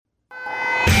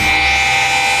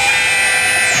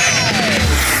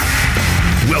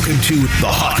Listen to The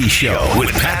Hockey Show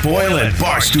with Pat Boyle and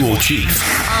Barstool Chief.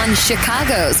 On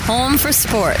Chicago's home for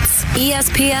sports,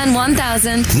 ESPN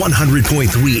 1000, 100.3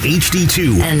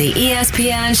 HD2, and the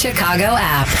ESPN Chicago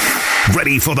app.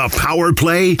 Ready for the power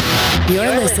play?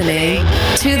 You're listening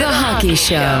to The Hockey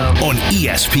Show on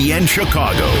ESPN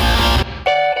Chicago.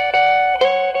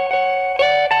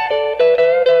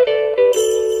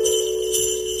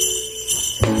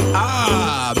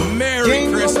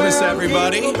 Merry Christmas,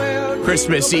 everybody.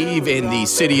 Christmas Eve in the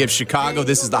city of Chicago.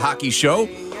 This is The Hockey Show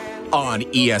on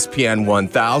ESPN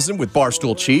 1000 with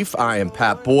Barstool Chief. I am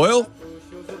Pat Boyle.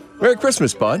 Merry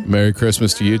Christmas, bud. Merry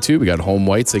Christmas to you, too. We got home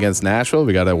whites against Nashville.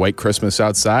 We got a white Christmas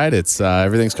outside. It's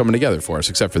everything's coming together for us,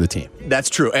 except for the team. That's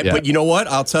true. Yeah. But you know what?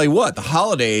 I'll tell you what. The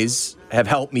holidays have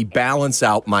helped me balance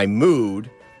out my mood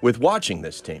with watching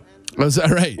this team. Was that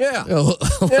right? Yeah.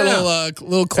 A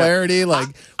little clarity. Like,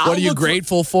 what are you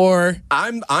grateful for?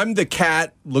 I'm the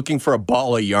cat looking for a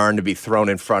ball of yarn to be thrown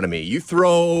in front of me. You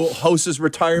throw Hose's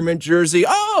retirement jersey.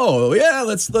 Oh, yeah,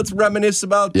 let's reminisce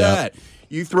about that.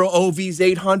 You throw OV's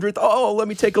 800th. Oh, let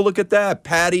me take a look at that.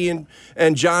 Patty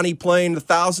and Johnny playing the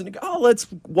 1,000. Oh, let's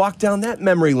walk down that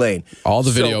memory lane. All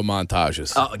the video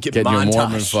montages. Getting montage. you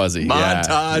warm and fuzzy.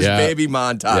 Montage, baby,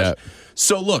 montage. Yeah.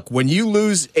 So, look, when you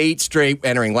lose 8 straight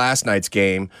entering last night's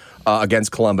game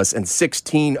against Columbus and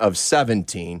 16 of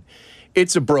 17,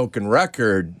 it's a broken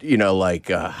record,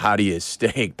 how do you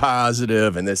stay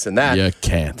positive and this and that? You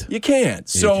can't. You can't.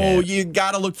 So you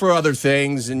got to look for other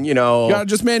things and, You got to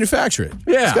just manufacture it.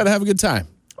 Yeah. Just got to have a good time.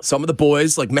 Some of the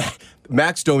boys, like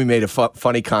Max Domi made a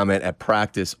funny comment at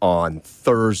practice on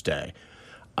Thursday.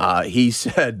 He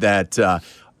said that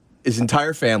his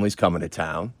entire family's coming to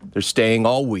town. They're staying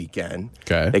all weekend.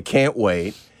 Okay. They can't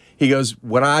wait. He goes,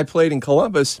 when I played in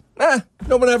Columbus,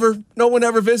 no one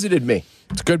ever visited me.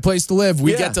 It's a good place to live.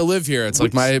 We get to live here. It's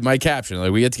like my caption.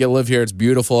 Like, we get to live here. It's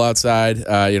beautiful outside.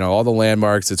 All the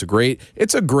landmarks. It's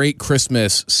a great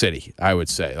Christmas city, I would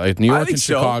say. Like New York and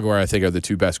Chicago, I think, are the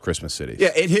two best Christmas cities.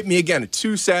 Yeah, it hit me again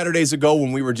 2 Saturdays ago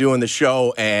when we were doing the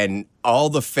show, and all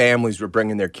the families were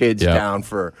bringing their kids down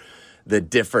for the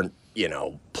different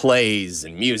plays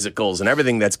and musicals and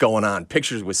everything that's going on,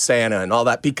 pictures with Santa and all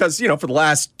that, because, for the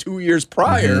last 2 years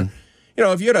prior,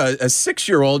 if you had a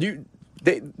 6-year-old,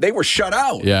 they were shut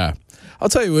out. Yeah. I'll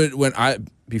tell you,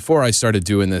 before I started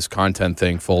doing this content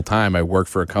thing full time, I worked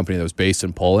for a company that was based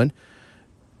in Poland.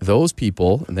 Those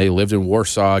people, and they lived in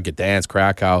Warsaw, Gdansk,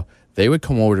 Krakow, they would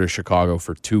come over to Chicago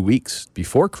for 2 weeks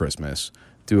before Christmas,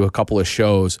 do a couple of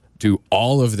shows, do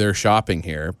all of their shopping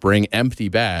here, bring empty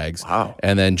bags,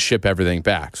 and then ship everything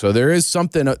back. So there's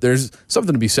something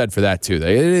to be said for that too. It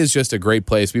is just a great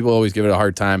place. People always give it a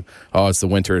hard time. Oh, it's the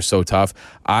winter is so tough.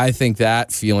 I think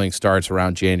that feeling starts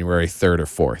around January 3rd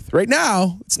or 4th. Right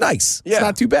now, it's nice. Yeah. It's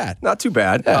not too bad. Not too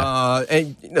bad. Yeah.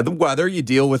 And the weather, you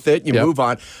deal with it, you move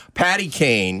on. Patty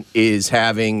Kane is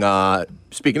having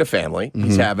speaking of family,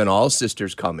 he's having all his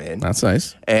sisters come in. That's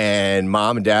nice. And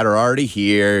mom and dad are already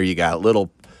here. You got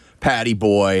little Patty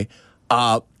boy.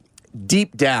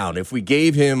 Deep down, if we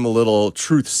gave him a little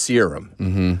truth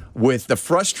serum with the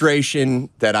frustration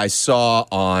that I saw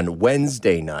on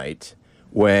Wednesday night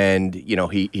when,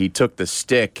 he took the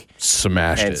stick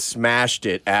smashed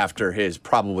it after his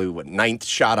probably 9th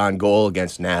shot on goal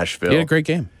against Nashville. He had a great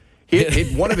game. He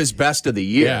hit one of his best of the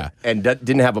year and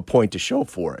didn't have a point to show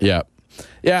for it. Yeah.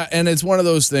 Yeah, and it's one of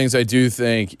those things I do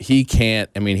think he can't.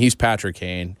 I mean, he's Patrick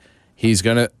Kane. He's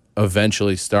going to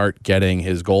eventually start getting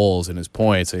his goals and his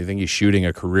points. I think he's shooting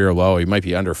a career low. He might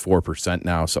be under 4%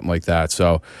 now, something like that.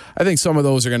 So I think some of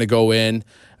those are going to go in.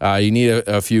 You need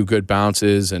a few good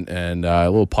bounces and a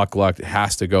little puck luck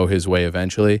has to go his way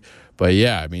eventually. But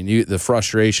yeah, I mean, the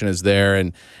frustration is there,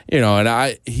 and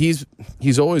he's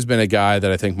always been a guy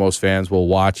that I think most fans will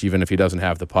watch even if he doesn't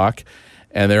have the puck.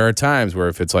 And there are times where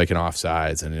if it's like an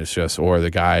offsides and it's just, or the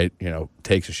guy,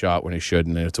 takes a shot when he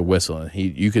shouldn't and it's a whistle, and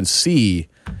you can see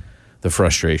the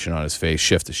frustration on his face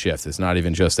shift to shift. It's not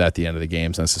even just at the end of the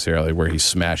games necessarily where he's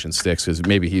smashing sticks because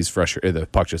maybe he's frustrated, the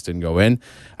puck just didn't go in.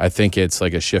 I think it's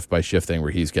like a shift by shift thing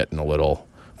where he's getting a little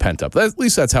pent up. At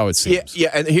least that's how it seems.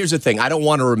 Yeah, and here's the thing. I don't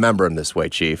want to remember him this way,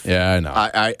 Chief. Yeah, I know.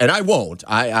 And I won't.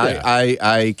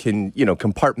 I can,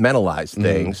 compartmentalize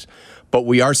things, but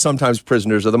we are sometimes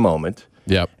prisoners of the moment.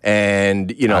 Yep.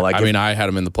 And, I had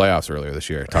him in the playoffs earlier this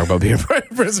year. Talk about being a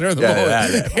prisoner of the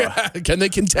moment. Yeah. Can they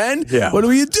contend? Yeah. What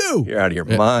do you do? You're out of your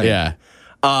mind. Yeah.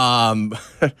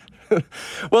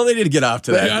 Well, they need to get off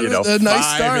to that, a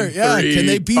nice start. Yeah. Can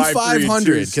they beat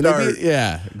 500? Can they beat?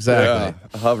 Yeah, exactly.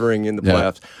 Yeah, hovering in the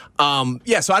playoffs.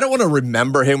 So I don't want to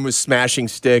remember him with smashing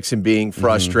sticks and being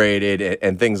frustrated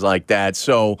and things like that.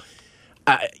 So,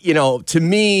 to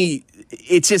me,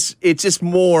 it's just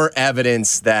more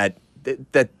evidence that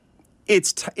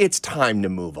it's time to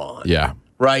move on. Yeah.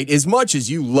 Right? As much as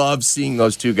you love seeing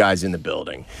those two guys in the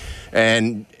building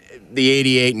and the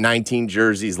 88 and 19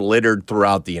 jerseys littered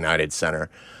throughout the United Center,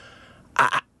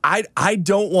 I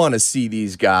don't want to see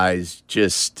these guys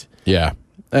just... Yeah.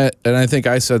 And I think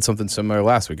I said something similar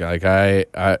last week. Like I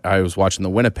was watching the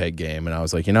Winnipeg game, and I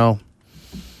was like,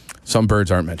 some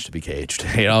birds aren't meant to be caged,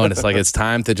 and it's like it's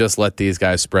time to just let these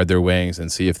guys spread their wings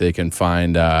and see if they can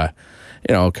find, kind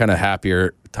of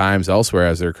happier times elsewhere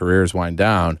as their careers wind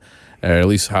down, or at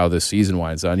least how this season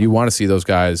winds down. You want to see those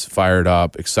guys fired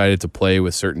up, excited to play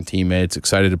with certain teammates,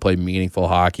 excited to play meaningful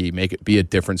hockey, be a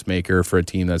difference maker for a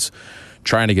team that's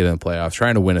trying to get in the playoffs,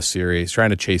 trying to win a series, trying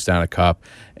to chase down a cup,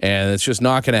 and it's just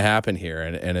not going to happen here.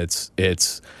 And it's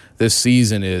this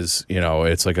season is,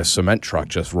 it's like a cement truck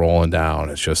just rolling down.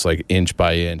 It's just like inch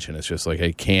by inch, and it's just like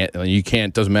you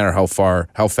can't. Doesn't matter how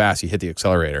fast you hit the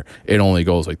accelerator. It only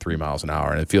goes like 3 miles an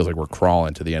hour, and it feels like we're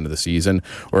crawling to the end of the season,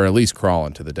 or at least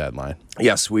crawling to the deadline.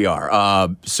 Yes, we are.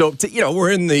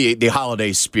 We're in the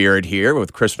holiday spirit here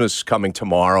with Christmas coming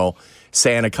tomorrow,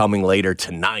 Santa coming later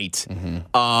tonight.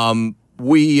 Mm-hmm.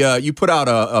 You put out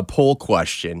a poll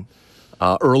question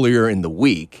earlier in the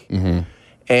week,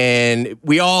 and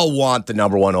we all want the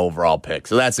number one overall pick,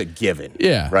 so that's a given.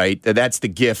 Yeah, right. That's the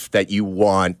gift that you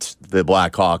want the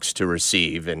Blackhawks to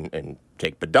receive, and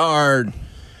take Bedard,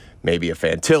 maybe a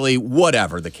Fantilli,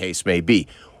 whatever the case may be.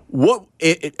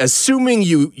 Assuming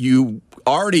you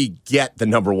already get the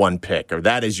number one pick, or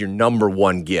that is your number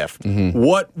one gift,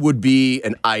 what would be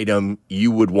an item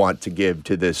you would want to give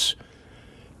to this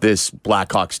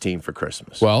Blackhawks team for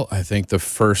Christmas? Well, I think the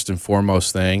first and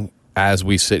foremost thing, as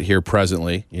we sit here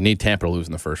presently, you need Tampa to lose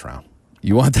in the first round.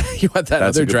 You want that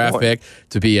other draft pick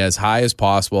to be as high as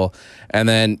possible. And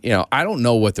then, I don't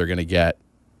know what they're going to get,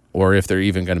 or if they're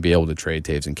even going to be able to trade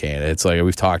Taves and Kane. It's like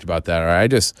we've talked about that.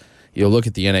 Or look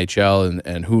at the NHL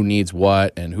and who needs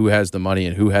what, and who has the money,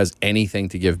 and who has anything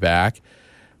to give back.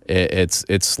 It's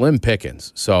slim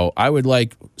pickings. So I would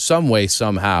like some way,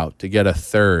 somehow, to get a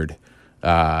third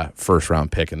first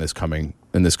round pick in this coming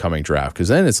draft, because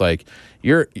then it's like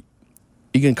you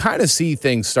can kind of see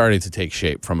things starting to take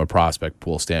shape from a prospect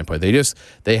pool standpoint.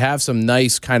 They have some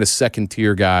nice kind of second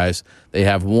tier guys. They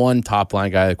have one top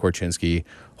line guy like Korchinski.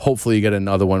 Hopefully you get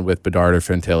another one with Bedard or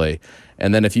Fantilli.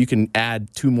 And then if you can add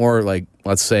two more, like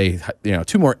let's say,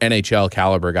 two more NHL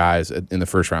caliber guys in the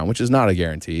first round, which is not a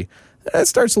guarantee, it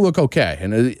starts to look okay.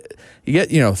 And you get,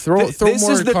 throw more cards in. This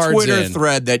is the Twitter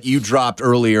thread that you dropped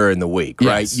earlier in the week,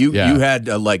 right? Yes, You had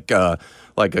like a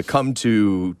come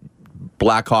to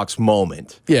Blackhawks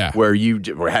moment, where you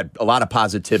had a lot of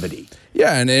positivity.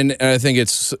 Yeah, and I think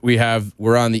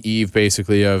we're on the eve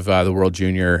basically of the World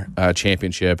Junior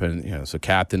Championship, and so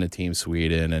captain of Team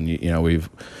Sweden, and we've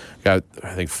got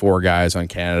I think 4 guys on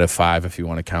Canada, 5 if you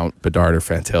want to count Bedard or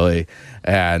Fantilli,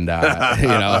 and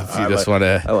if you just want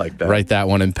to write that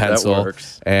one in pencil. That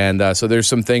works. And so there's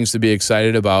some things to be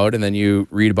excited about, and then you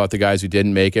read about the guys who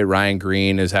didn't make it. Ryan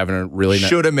Green is having a really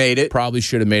should have made it,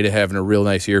 having a real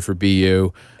nice year for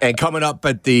BU. And coming up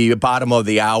at the bottom of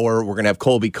the hour, we're going to have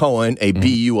Colby Cohen, a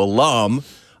BU alum.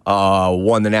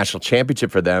 Won the national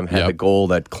championship for them, had the goal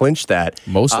that clinched that.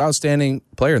 Most outstanding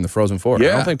player in the Frozen Four. Yeah.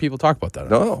 I don't think people talk about that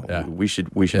enough. No, we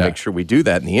should make sure we do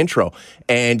that in the intro.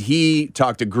 And he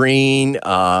talked to Green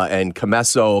and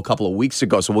Comesso a couple of weeks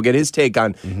ago, so we'll get his take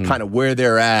on kind of where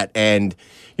they're at. And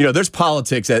there's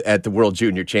politics at the World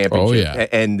Junior Championship. Oh, yeah.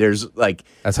 And there's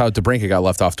that's how DeBrincat got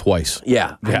left off twice.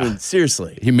 Yeah. I mean,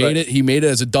 seriously. He made it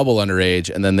as a double underage,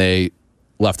 and then they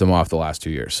left him off the last 2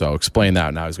 years. So explain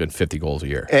that. Now he's getting 50 goals a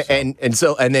year. And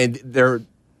then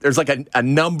there's like a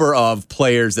number of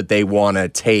players that they want to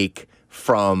take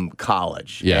from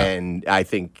college. Yeah. And I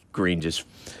think Green just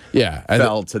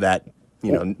fell to that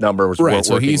number. Was right.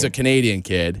 So he's in. a Canadian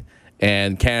kid,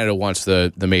 and Canada wants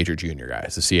the major junior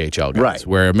guys, the CHL guys, right.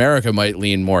 Where America might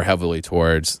lean more heavily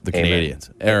towards the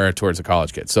Canadians or towards the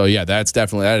college kids. So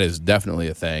that is definitely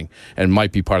a thing, and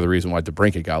might be part of the reason why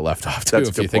DeBrincat got left off too. That's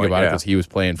if you think about it, because he was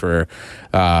playing for.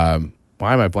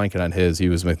 Why am I blanking on his? He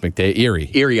was with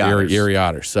Erie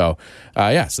Otters. So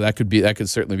so that could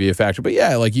certainly be a factor. But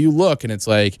you look and it's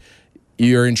like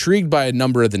you're intrigued by a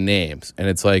number of the names, and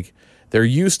it's like there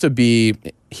used to be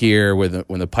here when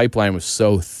the pipeline was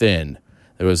so thin.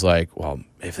 It was like, well,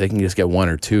 if they can just get 1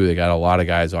 or 2, they got a lot of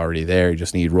guys already there. You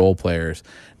just need role players.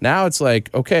 Now it's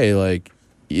like, okay,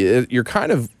 you're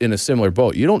kind of in a similar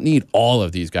boat. You don't need all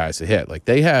of these guys to hit. Like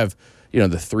they have.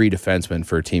 The 3 defensemen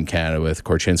for Team Canada with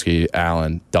Korchinski,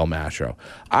 Allen, Del Mastro.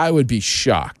 I would be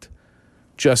shocked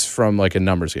just from a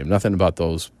numbers game. Nothing about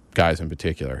those guys in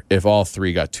particular if all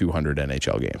three got 200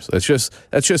 NHL games. That's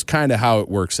just kind of how it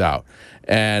works out.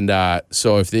 And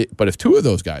so if two of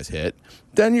those guys hit,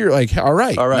 then you're like, all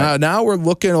right. Now we're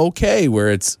looking okay.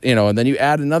 Where it's and then you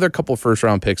add another couple first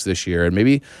round picks this year, and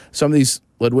maybe some of these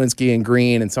Ludwinski and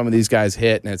Green and some of these guys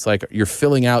hit, and it's like you're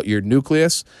filling out your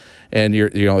nucleus. And you're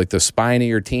like the spine of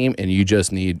your team, and you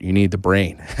just need the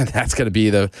brain, and that's going to be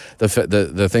the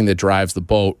thing that drives the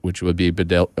boat, which would be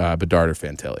Bedard or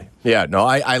Fantilli. Yeah, no,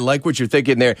 I like what you're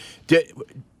thinking there.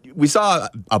 We saw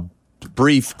a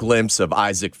brief glimpse of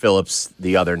Isaac Phillips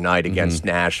the other night against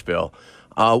Nashville.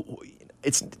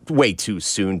 It's way too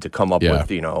soon to come up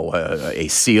with a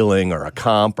ceiling or a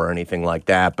comp or anything like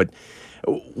that, but.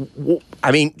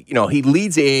 I mean, he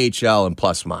leads the AHL in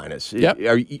plus minus. Yep.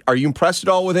 Are you impressed at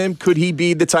all with him? Could he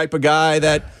be the type of guy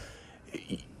that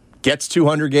gets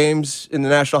 200 games in the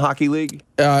National Hockey League?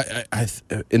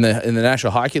 In the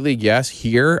National Hockey League, yes.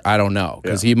 Here, I don't know,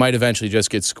 because he might eventually just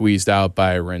get squeezed out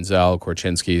by Renzel,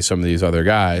 Korchinski, some of these other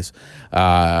guys.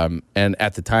 And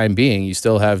at the time being, you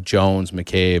still have Jones,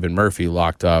 McCabe, and Murphy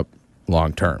locked up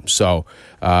long term. So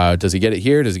does he get it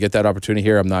here? Does he get that opportunity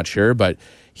here? I'm not sure, but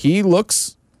he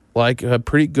looks like a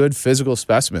pretty good physical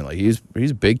specimen. Like he's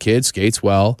a big kid, skates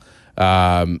well. He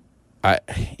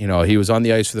was on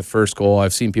the ice for the first goal.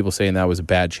 I've seen people saying that was a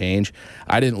bad change.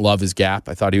 I didn't love his gap.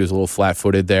 I thought he was a little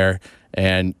flat-footed there.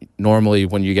 And normally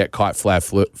when you get caught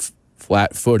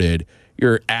flat-footed,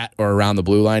 you're at or around the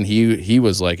blue line. He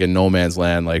was like in no man's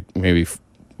land, like maybe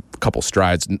a couple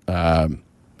strides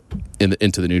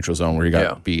into the neutral zone where he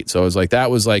got beat. So it was like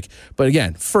but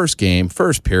again, first game,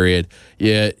 first period,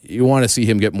 you want to see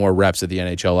him get more reps at the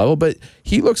NHL level, but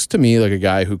he looks to me like a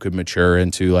guy who could mature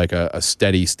into like a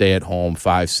steady stay-at-home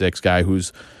 5'6" guy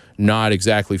who's not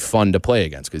exactly fun to play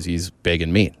against because he's big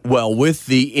and mean. Well, with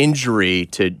the injury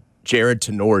to Jared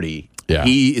Tenorti,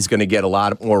 he is going to get a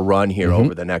lot more run here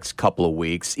over the next couple of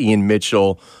weeks. Ian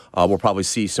Mitchell, we'll probably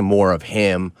see some more of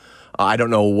him. I don't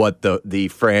know what the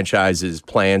franchise's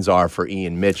plans are for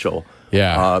Ian Mitchell.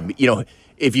 Yeah.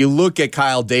 If you look at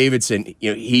Kyle Davidson,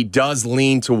 he does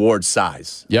lean towards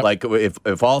size. Yep. Like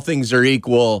if all things are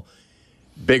equal,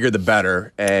 bigger the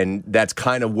better. And that's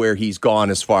kind of where he's gone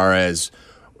as far as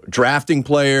drafting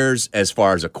players, as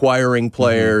far as acquiring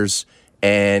players.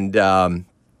 And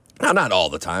not all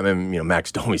the time. I mean,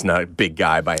 Max Domi's not a big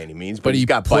guy by any means, but he's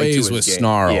got bite to his with game.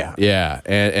 snarl. Yeah.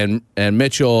 And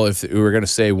Mitchell, if we were going to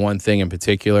say one thing in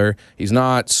particular, he's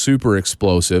not super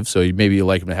explosive, so maybe you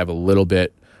like him to have a little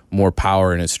bit more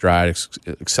power in his stride,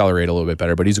 accelerate a little bit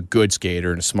better. But he's a good skater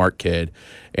and a smart kid,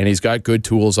 and he's got good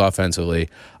tools offensively.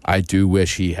 I do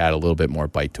wish he had a little bit more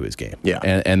bite to his game. Yeah,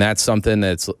 and that's something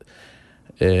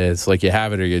it's like you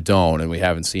have it or you don't, and we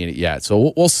haven't seen it yet.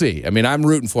 So we'll see. I mean, I'm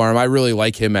rooting for him. I really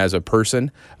like him as a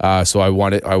person. So I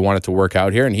want it to work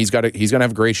out here, and he's going to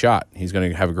have a great shot. He's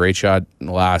going to have a great shot in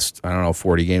the last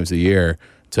 40 games a year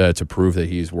to prove that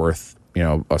he's worth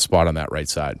a spot on that right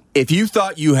side. If you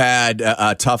thought you had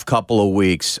a tough couple of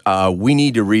weeks, we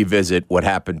need to revisit what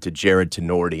happened to Jared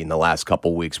Tenorti in the last couple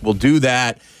of weeks. We'll do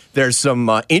that. There's some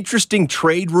interesting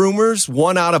trade rumors.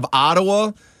 One out of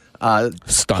Ottawa.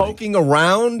 Poking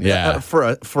around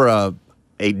for a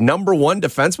number one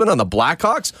defenseman on the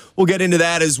Blackhawks. We'll get into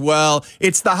that as well.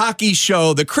 It's the Hockey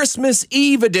Show, the Christmas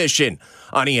Eve edition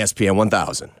on ESPN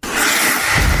 1000.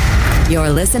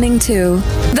 You're listening to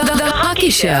The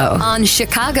Hockey Show on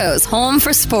Chicago's home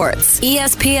for sports,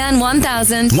 ESPN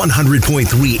 1000, 100.3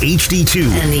 HD2,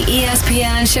 and the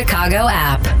ESPN Chicago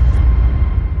app.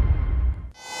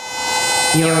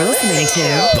 You're listening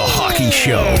to The Hockey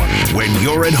Show. When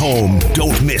you're at home,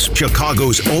 don't miss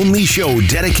Chicago's only show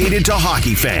dedicated to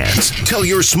hockey fans. Tell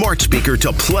your smart speaker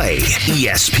to play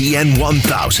ESPN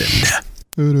 1000.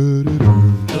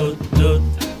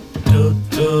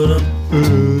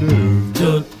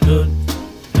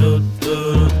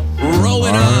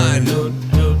 Rolling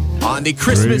on the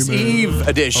Christmas Eve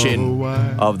edition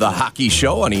of the Hockey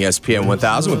Show on ESPN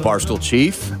 1000 with Barstool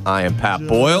Chief. I am Pat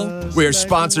Boyle. We are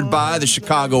sponsored by the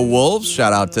Chicago Wolves.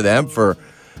 Shout out to them for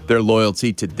their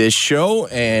loyalty to this show,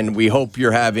 and we hope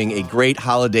you're having a great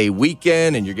holiday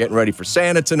weekend and you're getting ready for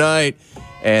Santa tonight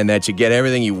and that you get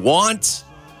everything you want.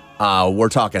 We're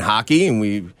talking hockey, and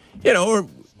we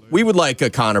would like a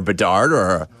Connor Bedard or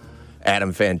a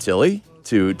Adam Fantilli.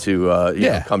 to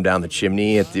come down the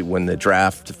chimney when the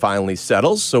draft finally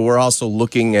settles. So we're also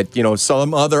looking at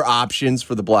some other options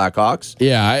for the Blackhawks.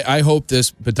 Yeah, I hope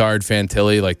this Bedard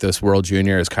Fantilli, like this World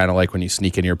Junior, is kind of like when you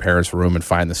sneak into your parents' room and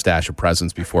find the stash of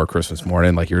presents before Christmas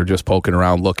morning. Like you're just poking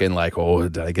around looking like, oh,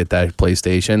 did I get that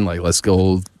PlayStation? Like let's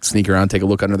go sneak around, take a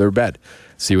look under their bed,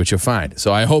 see what you find.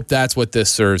 So I hope that's what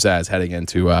this serves as heading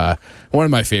into one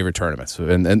of my favorite tournaments.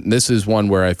 And this is one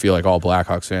where I feel like all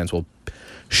Blackhawks fans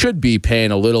should be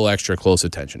paying a little extra close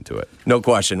attention to it. No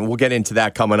question. We'll get into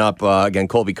that coming up. Again,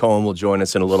 Colby Cohen will join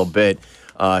us in a little bit.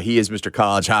 He is Mr.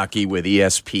 College Hockey with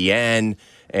ESPN,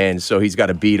 and so he's got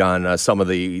a beat on some of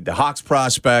the Hawks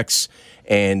prospects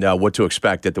and what to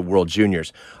expect at the World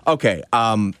Juniors. Okay,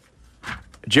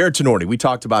 Jared Tenorti, we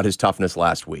talked about his toughness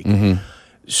last week. Mm-hmm.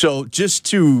 So just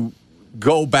to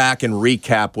go back and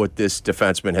recap what this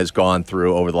defenseman has gone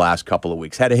through over the last couple of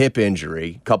weeks. Had a hip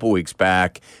injury a couple weeks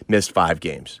back, missed 5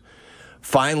 games.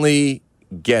 Finally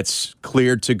gets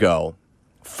cleared to go.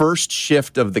 First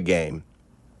shift of the game,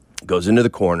 goes into the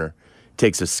corner,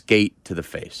 takes a skate to the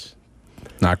face.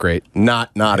 Not great. Not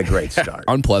a great start.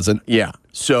 Unpleasant. Yeah.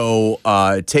 So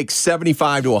it takes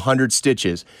 75 to 100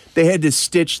 stitches. They had to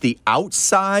stitch the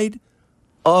outside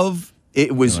of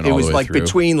it was like through.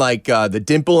 Between like the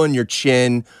dimple in your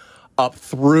chin up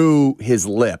through his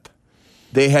lip.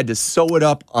 They had to sew it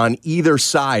up on either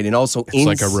side and also it's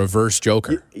like a reverse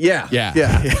Joker. Yeah.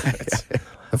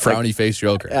 A frowny face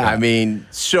Joker. Yeah. I mean,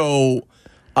 so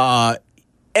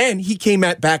and he came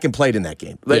back and played in that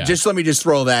game. Just let me just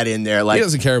throw that in there. Like he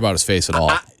doesn't care about his face at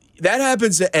all. That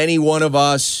happens to any one of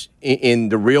us in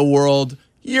the real world.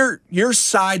 You're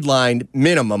sidelined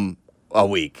minimum a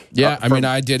week. Yeah, I mean,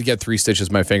 I did get 3 stitches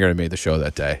in my finger and made the show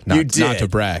that day. Not to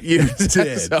brag. You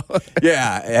did. So,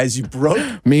 yeah, as you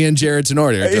broke. Me and Jared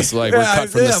Tenorti are just like, we're cut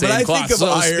from the same cloth.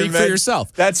 So speak for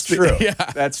yourself. That's true. Yeah.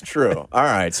 That's true. All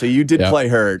right, so you did play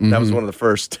hurt. Mm-hmm. That was one of the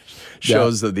first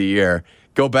shows of the year.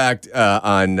 Go back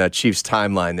on Chief's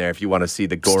timeline there if you want to see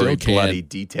the gory, bloody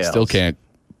details. Still can't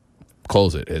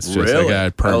close it. It's just really? I got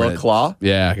a permanent claw.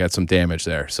 Yeah, I got some damage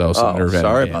there. So some nerve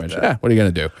sorry damage. About that. Yeah, what are you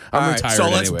gonna do? I'm retired. So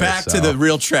let's anyway, back to the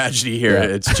real tragedy here.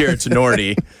 Yeah. It's Jared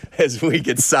Tenorti as we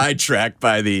get sidetracked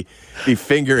by the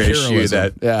finger issue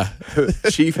that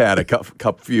Chief had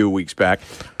a few weeks back.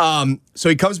 So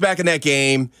he comes back in that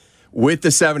game with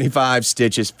the 75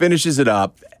 stitches, finishes it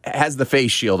up, has the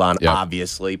face shield on,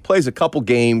 obviously, plays a couple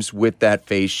games with that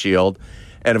face shield,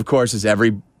 and of course, as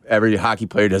every hockey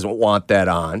player doesn't want that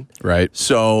on. Right.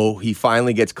 So he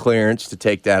finally gets clearance to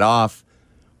take that off.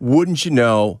 Wouldn't you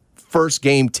know, first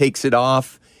game takes it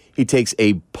off. He takes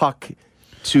a puck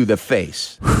to the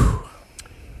face.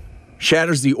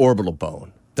 Shatters the orbital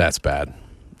bone. That's bad.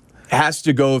 Has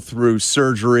to go through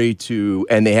surgery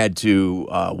and they had to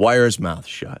wire his mouth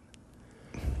shut.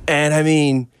 And I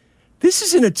mean, this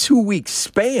is in a 2-week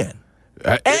span.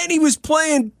 And he was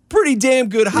playing pretty damn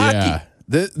good hockey. Yeah.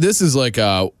 This is like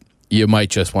you might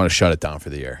just want to shut it down for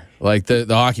the year. Like the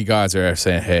hockey gods are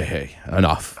saying, hey,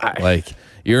 enough. Like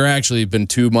you're actually been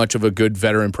too much of a good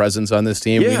veteran presence on this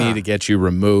team. Yeah. We need to get you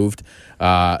removed.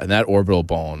 And that orbital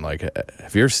bone, like,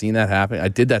 have you ever seen that happen? I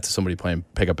did that to somebody playing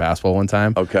pickup basketball one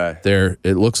time. Okay.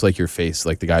 It looks like your face,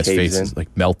 like the guy's face is like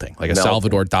melting, like a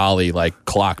Salvador Dali like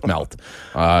clock melt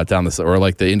down or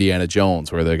like the Indiana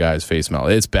Jones where the guy's face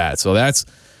melt. It's bad. So that's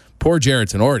poor Jared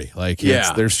Tenorti. Like,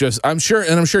 there's just I'm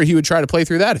sure he would try to play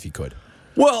through that if he could.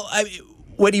 Well,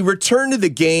 when he returned to the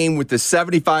game with the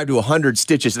 75 to 100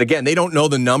 stitches, and again, they don't know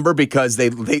the number because they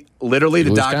literally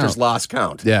the doctors lost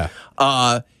count. Yeah.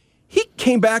 He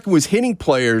came back and was hitting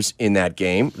players in that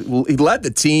game. He led the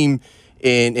team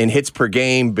in hits per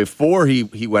game before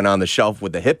he went on the shelf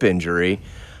with a hip injury.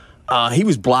 He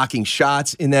was blocking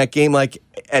shots in that game. Like,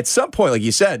 at some point, like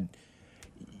you said,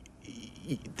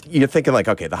 you're thinking like,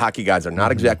 okay, the hockey guys are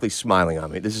not exactly smiling on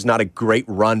me. This is not a great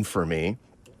run for me.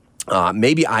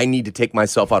 Maybe I need to take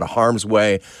myself out of harm's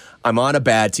way. I'm on a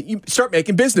bad team. You start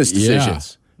making business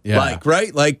decisions. Yeah. Like,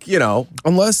 right? Like,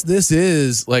 Unless this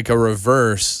is like a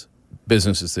reverse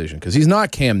business decision, because he's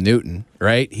not Cam Newton,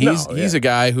 right? He's a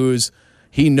guy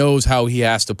he knows how he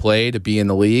has to play to be in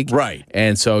the league. Right.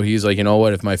 And so he's like, you know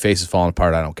what? If my face is falling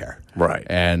apart, I don't care. Right.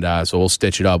 And so we'll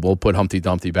stitch it up. We'll put Humpty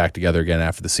Dumpty back together again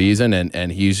after the season.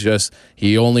 And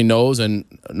he only knows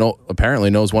apparently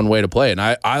knows one way to play. And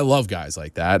I love guys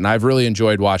like that. And I've really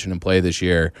enjoyed watching him play this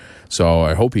year. So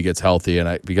I hope he gets healthy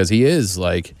because he is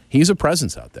he's a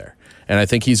presence out there. And I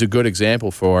think he's a good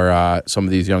example for some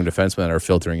of these young defensemen that are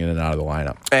filtering in and out of the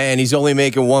lineup. And he's only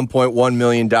making $1.1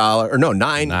 million, or no,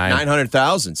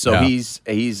 $900,000. So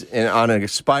he's on an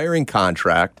expiring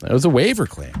contract. It was a waiver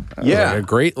claim. Yeah, like a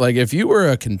great. Like if you were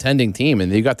a contending team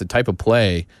and you got the type of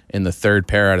play in the third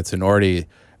pair out of Tenorti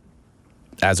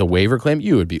as a waiver claim,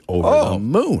 you would be over the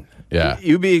moon. Yeah.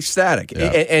 You'd be ecstatic. Yeah.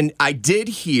 And I did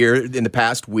hear in the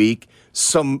past week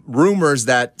some rumors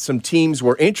that some teams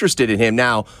were interested in him.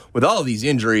 Now, with all of these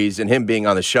injuries and him being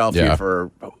on the shelf here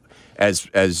for,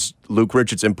 as Luke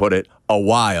Richardson put it, a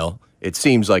while, it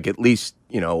seems like at least,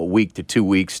 a week to 2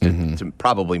 weeks to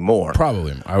probably more.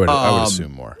 Probably. I would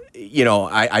assume more.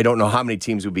 I don't know how many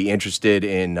teams would be interested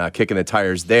in kicking the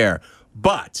tires there.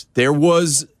 But there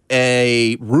was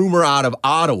a rumor out of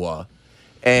Ottawa,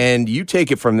 and you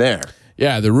take it from there.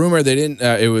 Yeah, the rumor they didn't.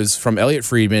 It was from Elliot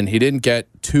Friedman. He didn't get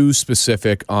too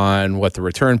specific on what the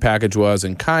return package was,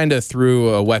 and kind of threw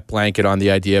a wet blanket on the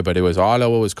idea. But it was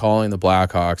Ottawa was calling the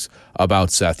Blackhawks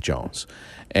about Seth Jones,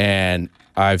 and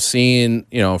I've seen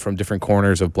from different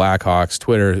corners of Blackhawks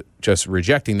Twitter just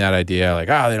rejecting that idea, like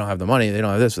they don't have the money, they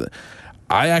don't have this.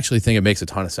 I actually think it makes a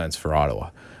ton of sense for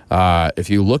Ottawa. If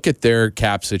you look at their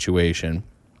cap situation.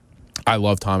 I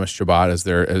love Thomas Chabot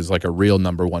as like a real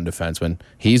number one defenseman.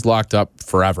 He's locked up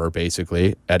forever,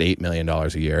 basically, at $8 million a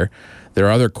year. Their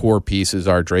other core pieces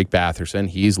are Drake Batherson.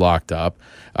 He's locked up.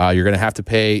 You're going to have to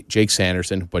pay Jake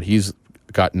Sanderson, but he's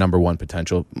got number one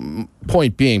potential.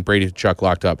 Point being, Brady Tkachuk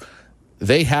locked up.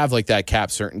 They have like that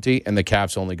cap certainty, and the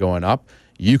cap's only going up.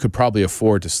 You could probably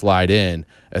afford to slide in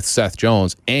at Seth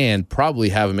Jones and probably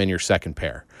have him in your second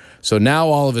pair. So now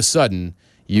all of a sudden,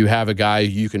 you have a guy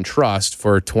you can trust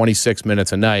for 26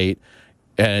 minutes a night,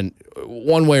 and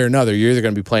one way or another, you're either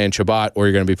going to be playing Chabot or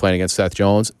you're going to be playing against Seth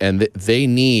Jones, and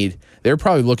they're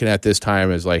probably looking at this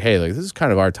time as like, hey, like this is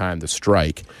kind of our time to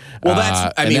strike. Well,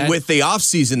 with the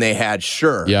offseason they had,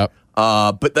 sure. Yep.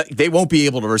 But they won't be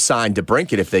able to resign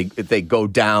DeBrincat if they go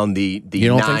down the You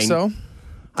don't 9. think so?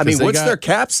 I mean, what's their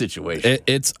cap situation?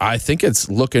 I think it's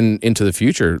looking into the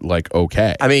future like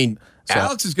okay. I mean,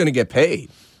 Alex is going to get paid.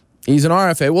 He's an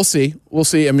RFA. We'll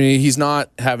see. I mean, he's not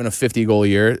having a 50-goal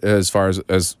year as far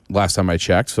as last time I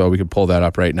checked, so we could pull that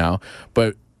up right now.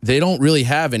 But they don't really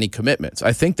have any commitments.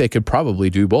 I think they could probably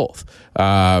do both.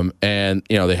 And,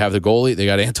 they have the goalie. They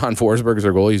got Anton Forsberg as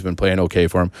their goalie. He's been playing okay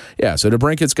for him. Yeah, so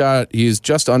DeBrincat's he's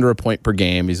just under a point per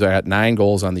game. He's got 9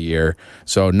 goals on the year,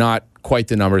 so not quite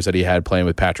the numbers that he had playing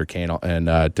with Patrick Kane and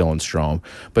Dylan Strome.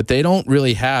 But they don't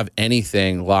really have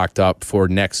anything locked up for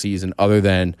next season other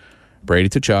than Brady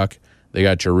Tkachuk. They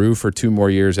got Giroux for 2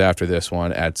 more years after this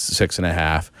one at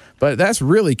 6.5. But that's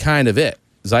really kind of it.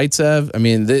 Zaitsev, I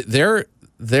mean,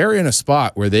 they're in a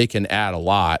spot where they can add a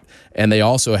lot, and they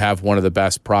also have one of the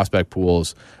best prospect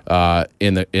pools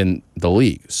in the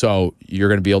league. So you're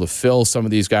going to be able to fill some of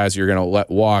these guys you're going to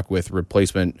let walk with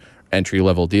replacement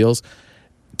entry-level deals.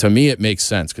 To me, it makes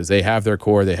sense because they have their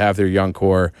core, they have their young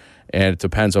core, and it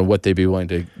depends on what they'd be willing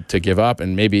to give up.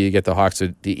 And maybe you get the Hawks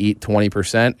to eat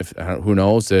 20%. Who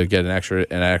knows, to get an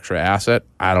extra asset.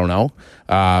 I don't know.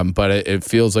 But it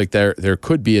feels like there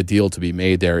could be a deal to be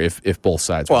made there if both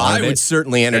sides wanted it. I would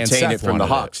certainly entertain it from the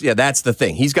Hawks. Yeah, that's the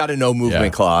thing. He's got a no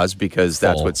movement clause because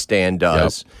that's what Stan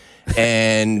does. Yep.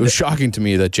 And it was shocking to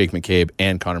me that Jake McCabe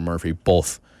and Connor Murphy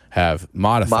both have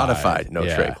modified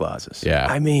no-trade clauses. Yeah.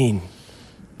 I mean,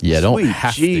 don't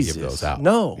have Jesus. to give those out.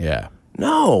 No. Yeah.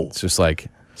 No. It's just like...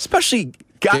 Especially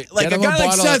a guy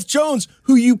like Seth Jones,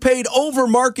 who you paid over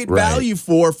market value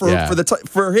for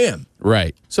him.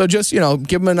 Right. So just,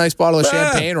 give him a nice bottle of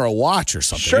champagne or a watch or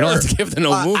something. Sure. You don't have to give the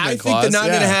no movement clause. I think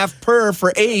the 9.5 per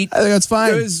for 8 I think that's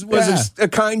fine. was a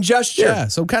kind gesture. Yeah,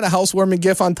 some kind of housewarming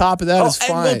gift on top of that is fine.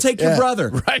 And we'll take your brother.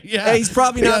 Right, yeah. Hey, he's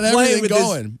probably not playing with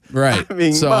going. Right. I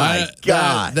mean, my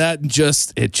God. That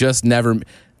just never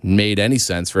made any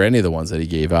sense for any of the ones that he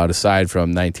gave out aside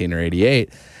from 19 or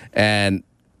 88.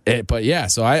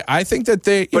 So I think that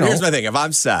they. But here's my thing: if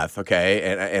I'm Seth,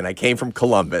 okay, and I came from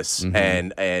Columbus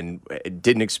and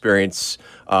didn't experience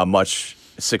much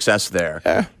success there.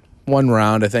 Yeah, 1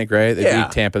 round, I think, right? They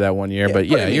beat Tampa that 1 year, but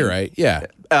you're right. Yeah,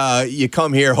 you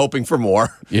come here hoping for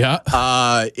more. Yeah.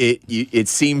 It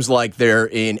seems like they're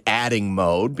in adding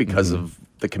mode because of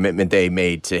the commitment they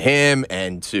made to him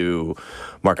and to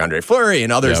Marc-Andre Fleury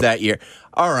and others that year.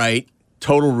 All right,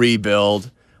 total rebuild.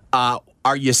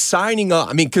 Are you signing up?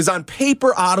 I mean, because on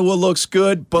paper, Ottawa looks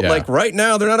good, but like right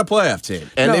now, they're not a playoff team.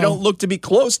 And they don't look to be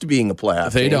close to being a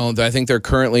playoff team. They don't. I think they're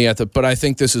currently but I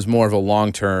think this is more of a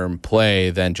long-term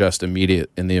play than just in the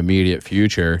immediate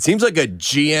future. It seems like a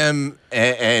GM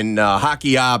and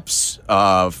hockey ops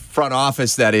front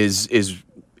office that is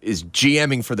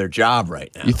GMing for their job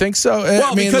right now. You think so?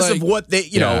 Well, because of what they,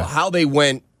 how they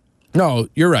went No,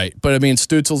 you're right. But I mean,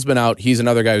 Stutzel's been out. He's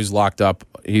another guy who's locked up.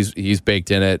 He's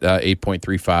baked in at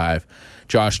 8.35.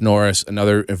 Josh Norris,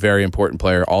 another very important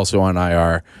player, also on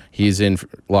IR. He's in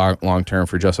long term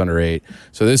for just under 8.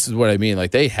 So this is what I mean.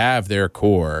 Like, they have their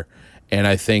core. And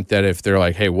I think that if they're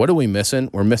like, hey, what are we missing?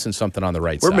 We're missing something on the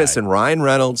right side. We're missing Ryan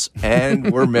Reynolds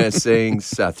and we're missing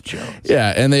Seth Jones.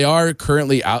 Yeah, and they are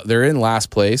currently out. They're in last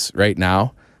place right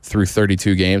now through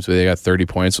 32 games, where they got 30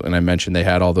 points. And I mentioned they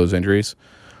had all those injuries.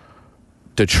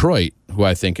 Detroit, who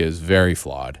I think is very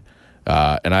flawed,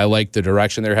 and I like the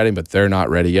direction they're heading, but they're not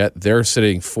ready yet. They're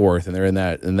sitting 4th, and they're in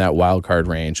that wild card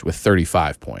range with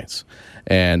 35 points.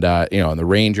 And and the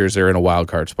Rangers are in a wild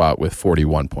card spot with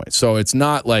 41 points. So it's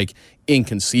not like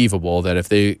inconceivable that if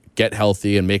they get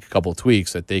healthy and make a couple of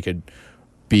tweaks, that they could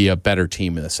be a better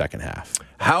team in the second half.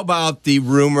 How about the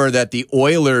rumor that the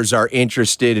Oilers are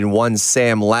interested in one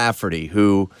Sam Lafferty,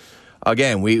 who,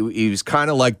 again, he was kind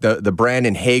of like the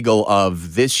Brandon Hagel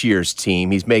of this year's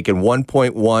team. He's making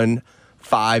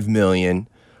 $1.15 million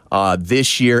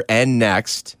this year and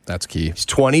next. That's key. He's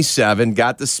 27,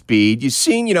 got the speed. You've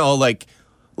seen,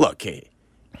 look,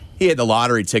 he had the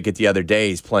lottery ticket the other day.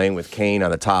 He's playing with Kane on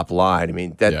the top line. I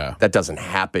mean, that doesn't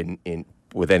happen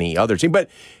with any other team. But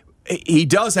he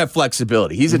does have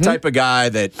flexibility. He's the type of guy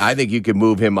that I think you could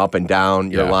move him up and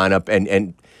down your lineup.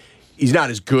 And he's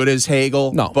not as good as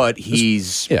Hagel, but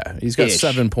he's got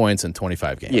 7 points in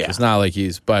 25 games. Yeah. It's not like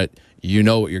but you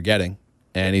know what you're getting.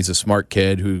 And he's a smart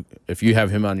kid who, if you have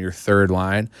him on your third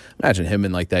line, imagine him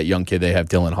and like that young kid they have,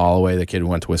 Dylan Holloway, the kid who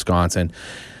went to Wisconsin.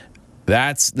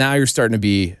 Now you're starting to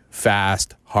be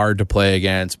fast, hard to play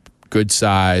against, good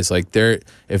size. Like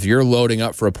if you're loading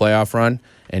up for a playoff run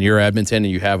and you're Edmonton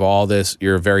and you have all this,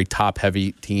 you're a very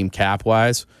top-heavy team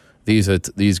cap-wise,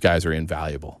 these guys are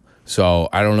invaluable. So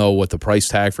I don't know what the price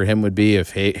tag for him would be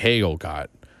if Hagel got.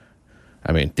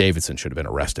 I mean, Davidson should have been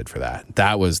arrested for that.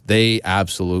 They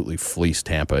absolutely fleeced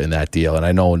Tampa in that deal, and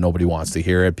I know nobody wants to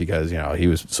hear it because he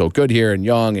was so good here and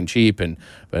young and cheap,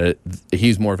 but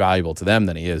he's more valuable to them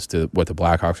than he is to what the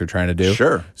Blackhawks are trying to do.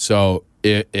 Sure. So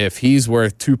if he's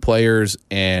worth 2 players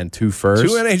and 2 firsts,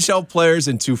 2 NHL players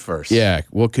and 2 firsts, yeah,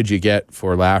 what could you get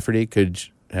for Lafferty?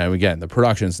 And again, the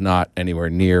production's not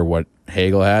anywhere near what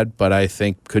Hagel had, but I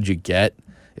think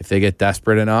if they get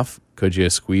desperate enough, could you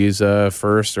squeeze a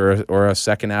first or a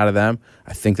second out of them?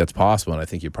 I think that's possible, and I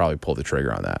think you probably pull the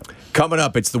trigger on that. Coming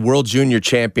up, it's the World Junior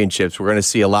Championships. We're going to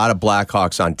see a lot of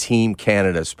Blackhawks on Team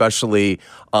Canada, especially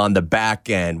on the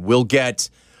back end. We'll get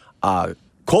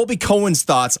Colby Cohen's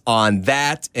thoughts on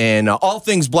that and all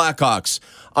things Blackhawks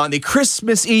on the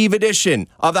Christmas Eve edition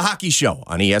of The Hockey Show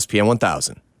on ESPN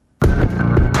 1000.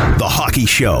 The Hockey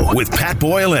Show with Pat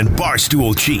Boyle and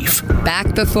Barstool Chief.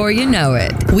 Back before you know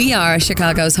it. We are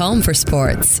Chicago's home for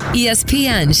sports.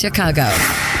 ESPN Chicago.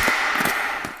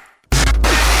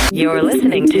 You're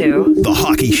listening to The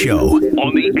Hockey Show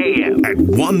on the AM at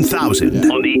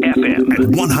 1000, on the FM at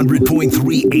 100.3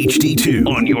 HD2,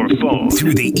 on your phone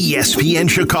through the ESPN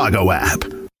Chicago app.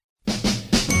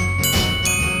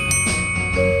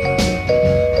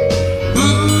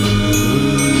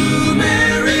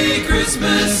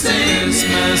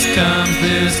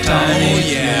 Oh,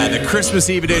 yeah. The Christmas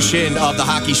Eve edition of the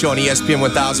Hockey Show on ESPN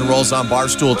 1000 rolls on.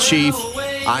 Barstool Chief.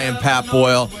 I am Pat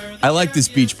Boyle. I like this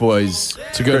Beach Boys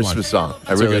Christmas song.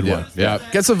 I really do. Yeah.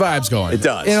 Gets the vibes going. It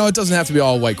does. It doesn't have to be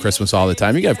all white Christmas all the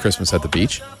time. You can have Christmas at the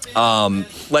beach.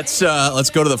 Let's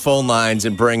go to the phone lines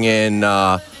and bring in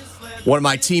one of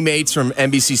my teammates from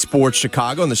NBC Sports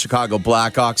Chicago and the Chicago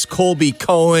Blackhawks, Colby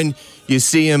Cohen. You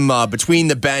see him between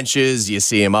the benches. You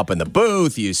see him up in the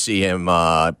booth. You see him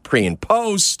pre and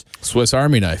post. Swiss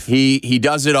Army knife. He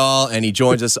does it all, and he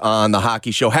joins us on the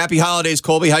Hockey Show. Happy holidays,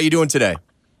 Colby. How you doing today?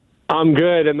 I'm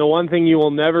good, and the one thing you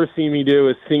will never see me do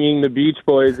is singing the Beach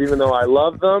Boys, even though I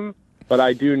love them. But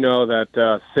I do know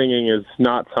that singing is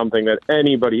not something that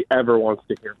anybody ever wants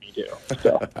to hear me do.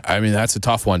 So. I mean, that's a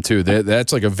tough one, too.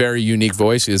 That's like a very unique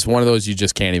voice. It's one of those you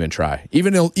just can't even try.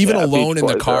 Even alone in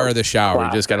the car or the shower,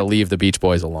 you just got to leave the Beach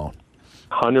Boys alone.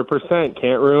 100%.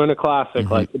 Can't ruin a classic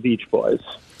like the Beach Boys.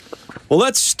 Well,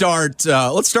 let's start with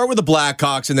the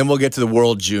Blackhawks, and then we'll get to the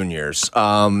World Juniors.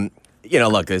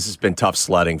 Look, this has been tough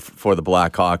sledding for the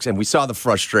Blackhawks, and we saw the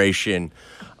frustration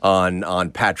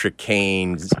on Patrick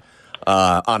Kane's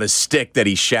on a stick that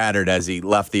he shattered as he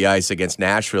left the ice against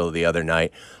Nashville the other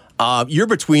night. You're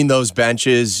between those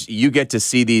benches. You get to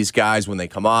see these guys when they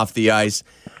come off the ice.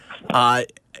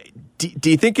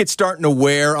 Do you think it's starting to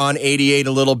wear on 88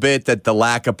 a little bit, that the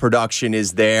lack of production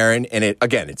is there? And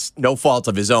it's no fault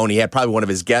of his own. He had probably one of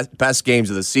his best games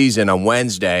of the season on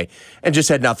Wednesday and just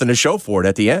had nothing to show for it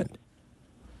at the end.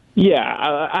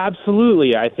 Yeah,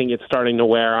 absolutely. I think it's starting to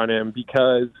wear on him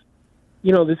because,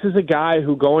 this is a guy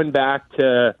who going back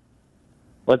to,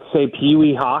 let's say, Pee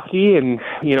Wee hockey and,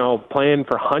 playing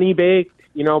for Honey Baked,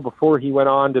 before he went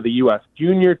on to the U.S.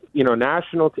 Junior,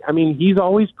 national team. I mean, he's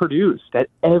always produced at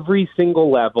every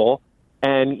single level.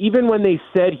 And even when they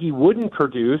said he wouldn't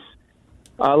produce,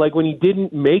 like when he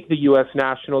didn't make the U.S.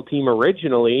 national team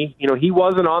originally, he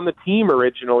wasn't on the team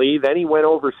originally. Then he went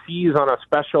overseas on a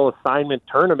special assignment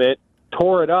tournament,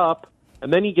 tore it up,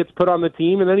 and then he gets put on the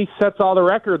team, and then he sets all the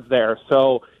records there.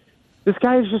 So this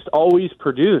guy has just always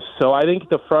produced. So I think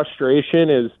the frustration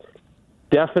is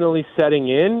definitely setting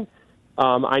in.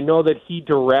 I know that he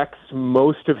directs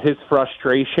most of his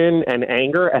frustration and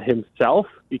anger at himself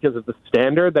because of the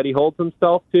standard that he holds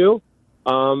himself to.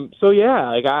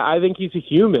 I think he's a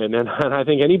human, and I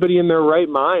think anybody in their right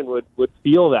mind would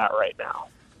feel that right now.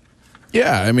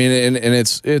 Yeah, I mean, and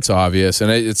it's obvious,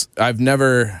 and I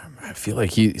feel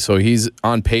like he's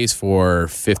on pace for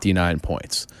 59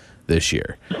 points this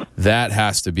year. That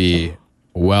has to be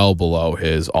well below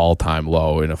his all-time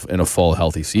low in a full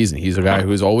healthy season. He's a guy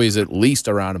who's always at least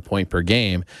around a point per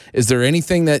game. Is there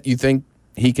anything that you think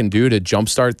he can do to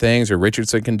jumpstart things, or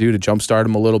Richardson can do to jumpstart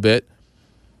him a little bit?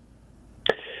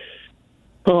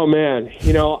 Oh, man.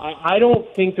 I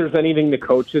don't think there's anything the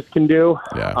coaches can do.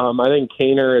 Yeah. I think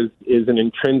Kaner is an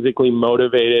intrinsically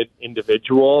motivated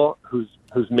individual who's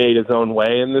made his own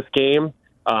way in this game.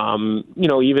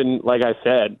 Even like I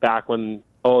said, back when,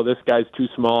 this guy's too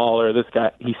small or this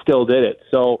guy, he still did it.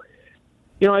 So,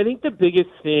 I think the biggest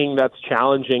thing that's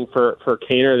challenging for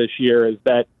Kaner this year is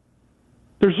that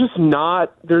it's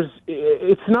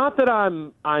not that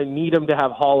I need him to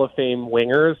have Hall of Fame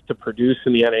wingers to produce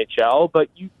in the NHL, but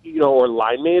or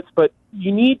line mates, but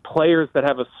you need players that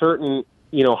have a certain,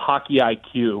 hockey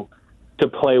IQ to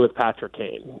play with Patrick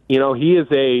Kane. He is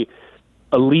a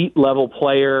elite level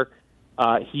player.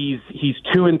 He's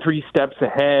 2 and 3 steps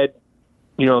ahead.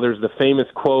 There's the famous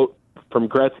quote from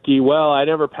Gretzky, well, I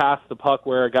never passed the puck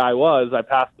where a guy was. I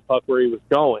passed the puck where he was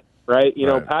going, right?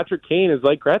 Right. Patrick Kane is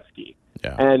like Gretzky.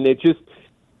 Yeah. And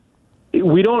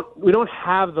we don't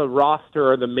have the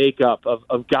roster or the makeup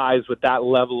of guys with that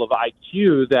level of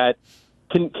IQ that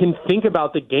can think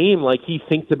about the game like he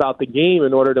thinks about the game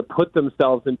in order to put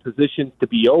themselves in positions to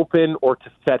be open or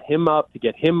to set him up, to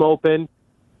get him open.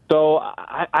 So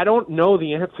I don't know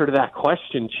the answer to that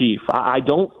question, Chief. I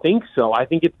don't think so. I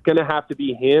think it's going to have to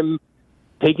be him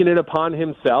taking it upon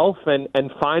himself and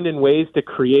finding ways to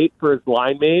create for his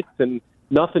line mates, and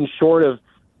nothing short of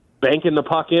banking the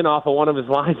puck in off of one of his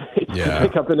line mates to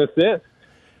pick up an assist.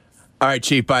 All right,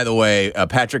 Chief, by the way,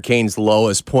 Patrick Kane's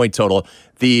lowest point total,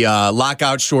 the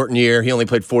lockout shortened year, he only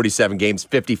played 47 games,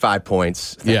 55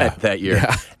 points that year.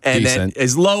 Yeah. And Decent. then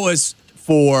his lowest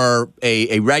for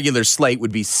a regular slate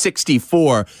would be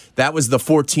 64. That was the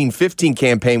 14-15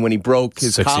 campaign when he broke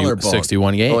his collarbone.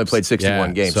 61 games. Only played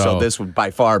 61 games, so this would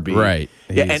by far be. Right.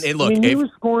 Yeah, and look, he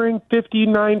was scoring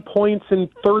 59 points in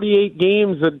 38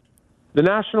 games at the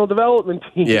national development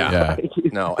team. Yeah.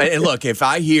 No. And look, if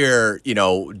I hear,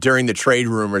 during the trade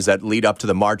rumors that lead up to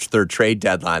the March 3rd trade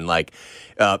deadline, like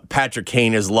Patrick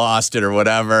Kane has lost it or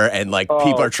whatever, and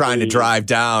people are trying to drive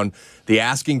down the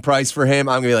asking price for him,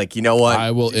 I'm going to be like, you know what?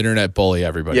 I will internet bully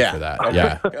everybody for that.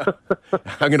 Yeah.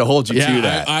 I'm going to hold you to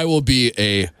that. I will be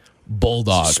a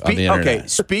bulldog on the internet. Okay,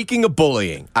 speaking of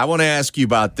bullying, I want to ask you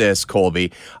about this,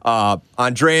 Colby.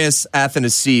 Andreas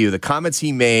Athanasiou, the comments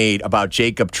he made about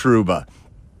Jacob Trouba,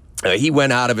 he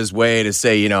went out of his way to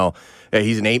say, he's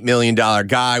an $8 million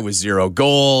guy with 0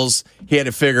 goals. He had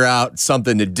to figure out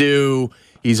something to do.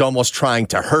 He's almost trying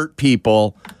to hurt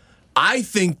people. I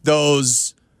think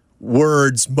those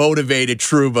words motivated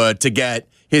Trouba to get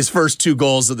his first 2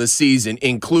 goals of the season,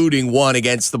 including one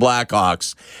against the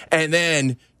Blackhawks, and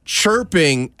then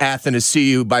chirping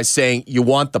Athanasiou by saying, you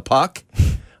want the puck?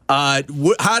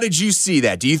 How did you see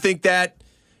that? Do you think that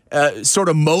sort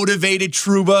of motivated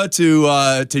Trouba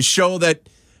to show that,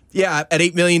 at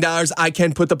 $8 million, I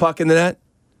can put the puck in the net?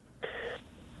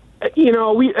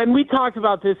 We talked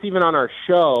about this even on our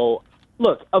show.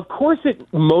 Look, of course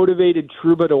it motivated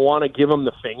Trouba to want to give him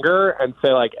the finger and say,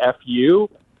 F you.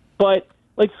 But,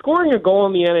 scoring a goal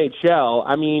in the NHL,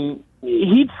 I mean,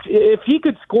 if he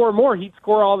could score more, he'd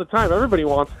score all the time. Everybody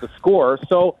wants to score.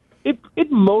 So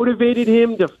it motivated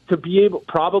him to be able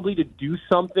probably to do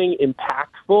something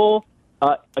impactful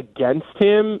against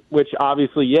him, which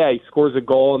obviously, he scores a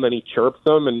goal and then he chirps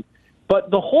them. But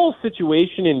the whole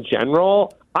situation in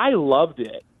general, I loved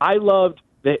it. I loved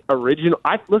the original.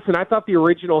 I thought the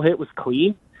original hit was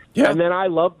clean. Yeah. And then I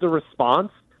loved the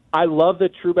response. I love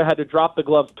that Trouba had to drop the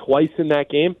gloves twice in that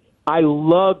game. I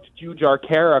loved Jujhar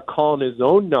Khaira calling his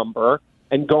own number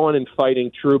and going and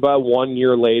fighting Trouba 1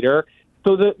 year later.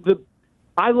 So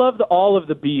I loved all of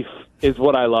the beef is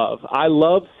what I love. I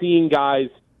love seeing guys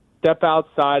step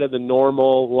outside of the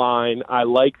normal line. I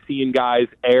like seeing guys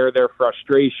air their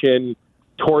frustration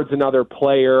towards another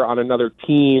player on another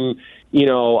team. You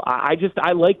know, I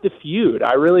like the feud.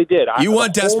 I really did. You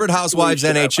want Desperate Housewives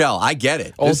NHL. I get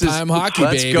it. Old-time hockey,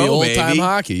 baby. Old-time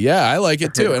hockey. Yeah, I like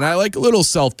it too. And I like a little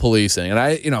self-policing.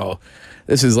 And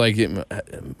this is like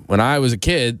when I was a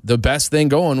kid, the best thing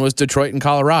going was Detroit and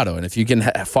Colorado. And if you can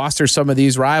foster some of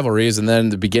these rivalries, and then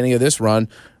the beginning of this run,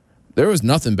 there was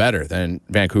nothing better than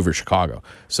Vancouver, Chicago.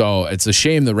 So it's a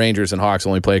shame the Rangers and Hawks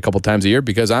only play a couple times a year,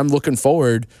 because I'm looking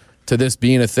forward to this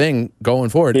being a thing going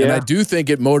forward. Yeah. And I do think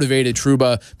it motivated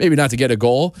Trouba, maybe not to get a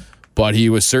goal, but he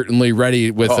was certainly ready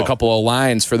with a couple of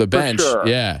lines for the bench. Sure.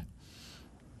 Yeah.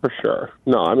 For sure.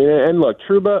 No, I mean, and look,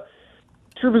 Trouba's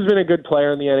been a good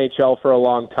player in the NHL for a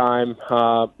long time.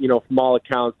 From all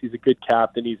accounts, he's a good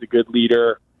captain. He's a good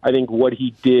leader. I think what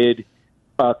he did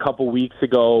a couple weeks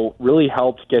ago really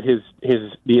helped get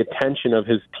the attention of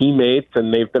his teammates,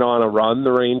 and they've been on a run,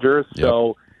 the Rangers. Yep.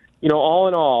 So, all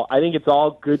in all, I think it's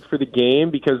all good for the game,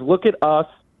 because look at us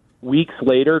weeks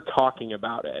later talking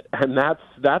about it, and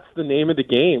that's the name of the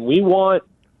game. We want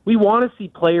to see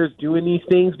players doing these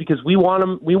things because we want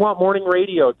them. We want morning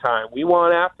radio time. We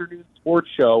want afternoon sports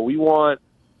show. We want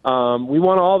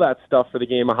all that stuff for the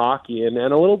game of hockey, and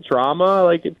a little drama.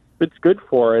 Like it's good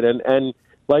for it, and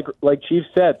like Chief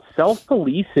said,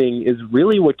 self-policing is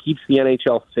really what keeps the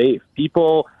NHL safe.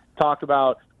 People talk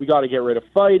about, we got to get rid of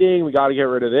fighting, we got to get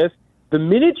rid of this. The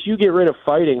minute you get rid of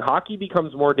fighting, hockey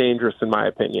becomes more dangerous, in my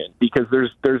opinion, because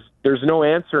there's no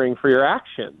answering for your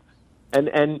actions,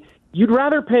 and you'd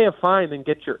rather pay a fine than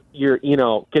get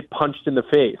get punched in the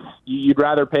face. You'd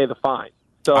rather pay the fine.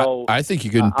 So I think you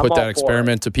can put that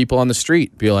experiment to people on the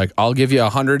street. Be like, I'll give you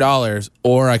 $100,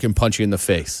 or I can punch you in the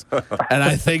face. And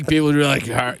I think people would be like,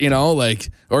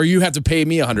 or you have to pay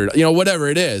me $100, whatever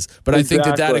it is. But Exactly. I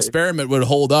think that experiment would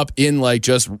hold up in like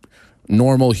just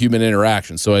normal human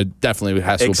interaction. So it definely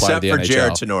has to apply to the NHL. Except for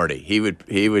Jared Tenorti. He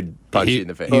would punch you in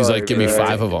the face. He's like, give me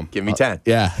 5 of them. Give me 10.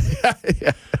 Yeah.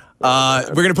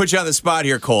 We're going to put you on the spot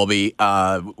here, Colby.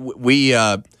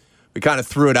 We kind of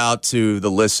threw it out to the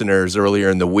listeners earlier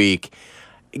in the week.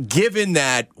 Given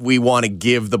that we want to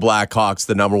give the Blackhawks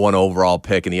the number 1 overall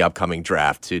pick in the upcoming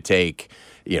draft to take,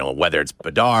 whether it's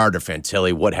Bedard or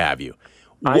Fantilli, what have you.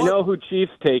 I know who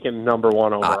Chief's taking number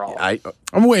 1 overall.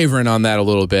 I'm wavering on that a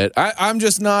little bit. I'm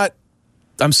just not.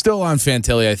 I'm still on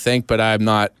Fantilli, I think, but I'm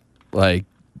not like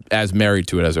as married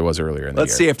to it as I was earlier in the year.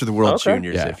 Let's see after the World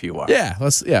Juniors if you are. Yeah,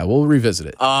 we'll revisit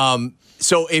it.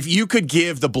 So if you could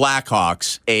give the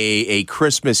Blackhawks a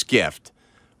Christmas gift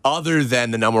other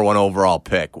than the number 1 overall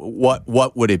pick,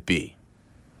 what would it be?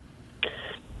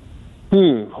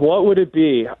 What would it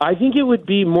be? I think it would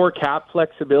be more cap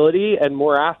flexibility and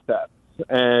more assets.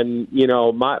 And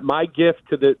my gift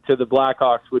to the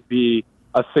Blackhawks would be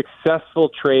a successful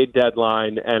trade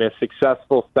deadline and a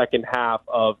successful second half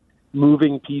of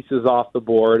moving pieces off the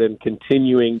board and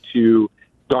continuing to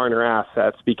garner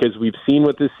assets, because we've seen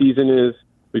what this season is.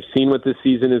 We've seen what this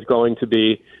season is going to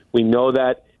be. We know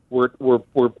that we're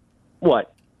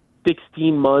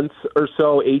 16 months or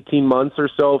so, 18 months or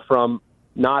so from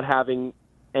not having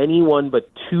anyone but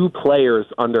 2 players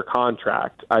under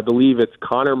contract. I believe it's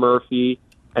Connor Murphy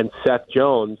and Seth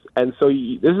Jones. And so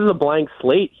this is a blank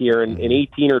slate here in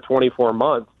 18 or 24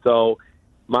 months. So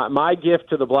my gift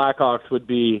to the Blackhawks would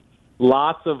be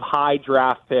lots of high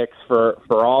draft picks for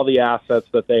all the assets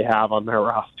that they have on their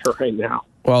roster right now.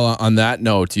 Well, on that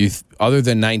note, other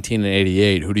than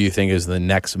 1988, who do you think is the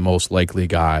next most likely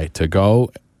guy to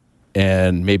go,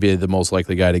 and maybe the most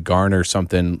likely guy to garner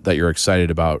something that you're excited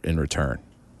about in return?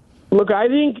 Look, I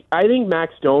think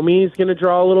Max Domi is going to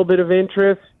draw a little bit of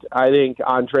interest. I think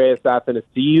Andreas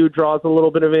Athanasiou draws a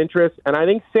little bit of interest, and I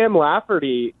think Sam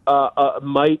Lafferty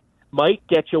might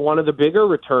get you one of the bigger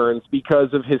returns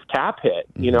because of his cap hit.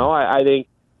 I think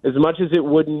as much as it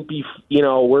wouldn't be,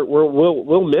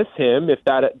 we'll miss him if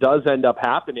that does end up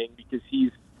happening, because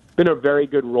he's been a very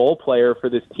good role player for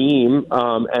this team,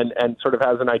 and sort of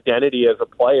has an identity as a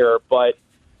player. But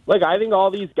I think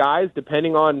all these guys,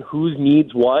 depending on whose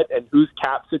needs what and whose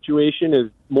cap situation is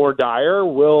more dire,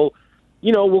 will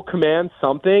command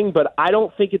something. But I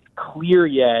don't think it's clear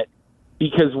yet,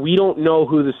 because we don't know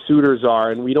who the suitors are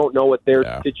and we don't know what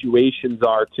their situations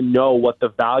are to know what the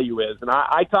value is. And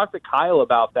I talked to Kyle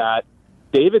about that,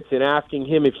 Davidson, asking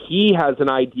him if he has an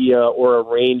idea or a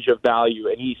range of value.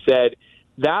 And he said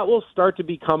that will start to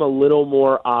become a little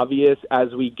more obvious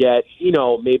as we get,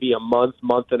 maybe a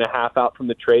month and a half out from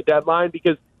the trade deadline,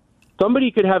 because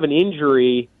somebody could have an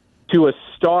injury to a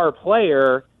star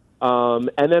player,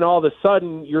 and then all of a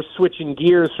sudden you're switching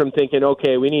gears from thinking,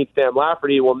 okay, we need Sam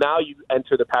Lafferty. Well, now you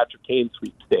enter the Patrick Kane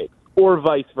sweepstakes, or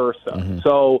vice versa.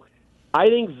 So I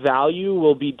think value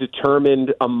will be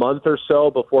determined a month or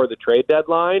so before the trade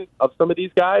deadline of some of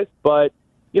these guys. But,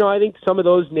 I think some of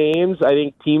those names, I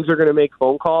think teams are going to make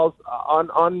phone calls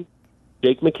on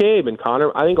Jake McCabe and Connor.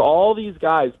 I think all these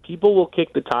guys, people will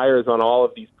kick the tires on all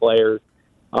of these players.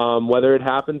 Whether it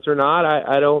happens or not,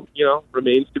 I don't,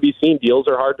 remains to be seen. Deals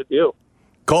are hard to do.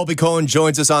 Colby Cohen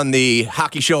joins us on the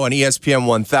Hockey Show on ESPN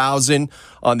 1000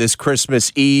 on this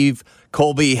Christmas Eve.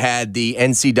 Colby had the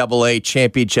NCAA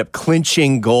championship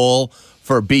clinching goal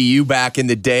for BU back in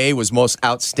the day, was most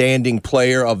outstanding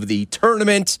player of the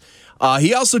tournament.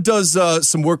 He also does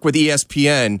some work with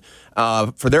ESPN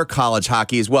for their college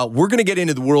hockey as well. We're going to get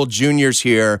into the World Juniors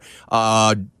here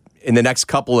in the next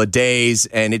couple of days,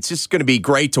 and it's just going to be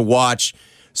great to watch,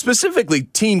 specifically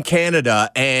Team Canada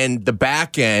and the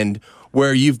back end,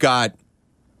 where you've got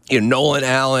Nolan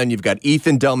Allen, you've got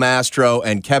Ethan Del Mastro,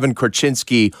 and Kevin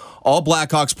Korchinski, all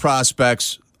Blackhawks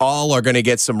prospects, all are going to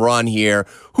get some run here.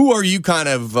 Who are you kind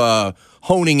of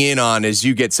honing in on as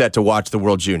you get set to watch the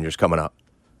World Juniors coming up?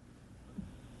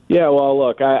 Yeah, well,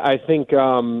 look, I think,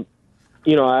 I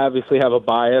obviously have a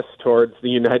bias towards the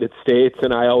United States,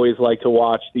 and I always like to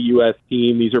watch the U.S.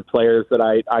 team. These are players that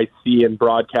I see in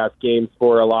broadcast games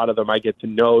for. A lot of them I get to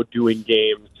know doing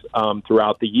games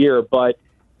throughout the year. But,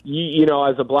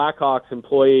 as a Blackhawks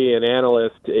employee and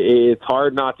analyst, it's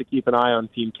hard not to keep an eye on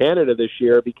Team Canada this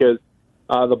year, because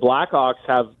the Blackhawks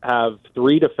have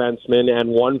 3 defensemen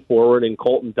and 1 forward in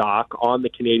Colton Dock on the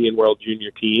Canadian World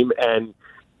Junior team. And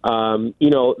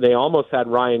they almost had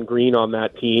Ryan Green on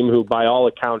that team, who by all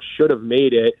accounts should have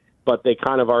made it, but they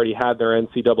kind of already had their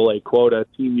NCAA quota.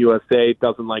 Team USA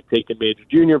doesn't like taking major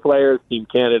junior players. Team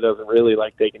Canada doesn't really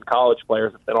like taking college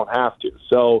players if they don't have to.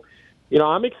 So,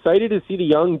 I'm excited to see the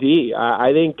young D.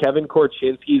 I think Kevin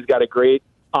Korchinski's got a great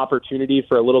opportunity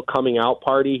for a little coming out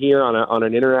party here on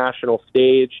an international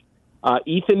stage.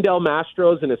 Ethan Del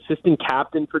Mastro is an assistant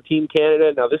captain for Team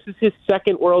Canada. Now, this is his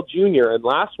second World Junior, and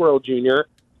last World Junior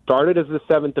started as the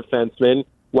 7th defenseman,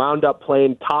 wound up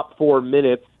playing top 4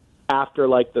 minutes after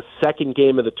the second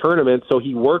game of the tournament. So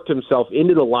he worked himself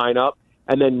into the lineup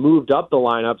and then moved up the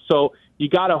lineup. So you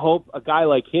got to hope a guy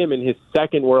like him in his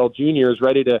second World Junior is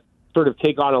ready to sort of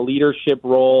take on a leadership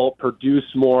role, produce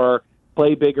more,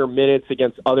 play bigger minutes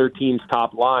against other teams'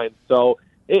 top lines. So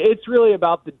it's really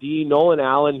about the D. Nolan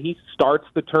Allen, he starts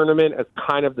the tournament as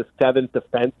kind of the 7th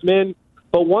defenseman.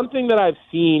 But one thing that I've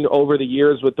seen over the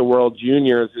years with the World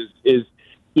Juniors is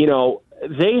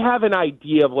they have an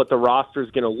idea of what the roster is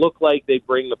going to look like. They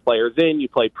bring the players in, you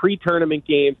play pre-tournament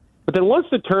games. But then once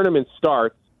the tournament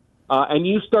starts and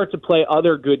you start to play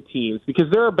other good teams, because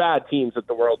there are bad teams at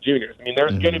the World Juniors. I mean,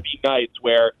 there's going to be nights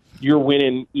where you're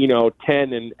winning,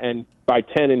 10 and by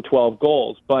 10 and 12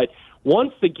 goals. But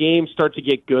once the games start to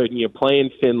get good and you're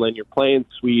playing Finland, you're playing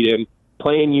Sweden,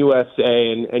 playing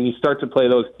USA, and you start to play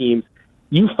those teams,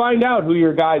 you find out who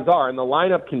your guys are, and the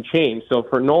lineup can change. So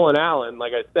for Nolan Allen,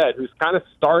 like I said, who's kind of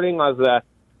starting as a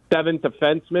 7th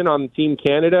defenseman on Team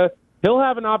Canada, he'll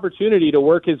have an opportunity to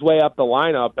work his way up the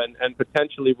lineup, and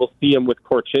potentially we'll see him with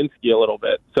Korchinski a little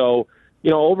bit. So,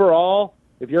 overall,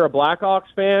 if you're a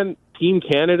Blackhawks fan, Team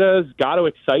Canada's got to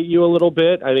excite you a little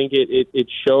bit. I think it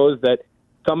shows that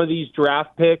some of these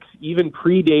draft picks, even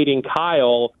predating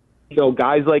Kyle,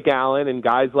 guys like Allen and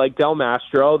guys like Del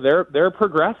Mastro, they're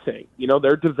progressing.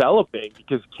 They're developing,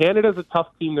 because Canada's a tough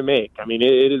team to make. I mean,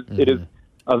 it is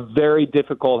a very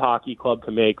difficult hockey club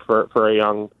to make for a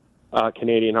young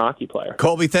Canadian hockey player.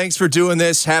 Colby, thanks for doing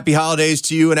this. Happy holidays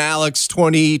to you and Alex.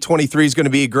 2023 is going to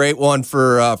be a great one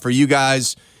for you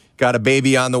guys. Got a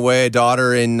baby on the way, a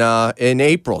daughter in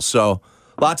April. So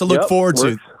a lot to look forward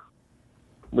to.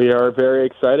 We are very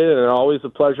excited, and always a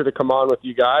pleasure to come on with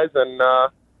you guys. And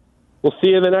we'll see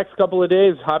you in the next couple of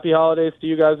days. Happy holidays to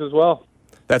you guys as well.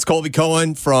 That's Colby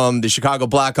Cohen from the Chicago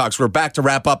Blackhawks. We're back to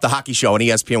wrap up the Hockey Show on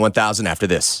ESPN 1000 after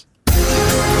this.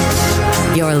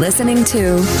 You're listening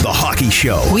to The Hockey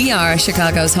Show. We are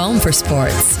Chicago's home for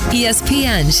sports.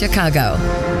 ESPN Chicago.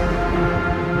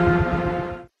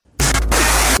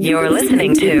 You're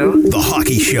listening to The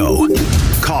Hockey Show.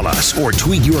 Call us or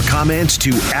tweet your comments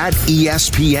to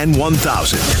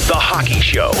 @ESPN1000. The Hockey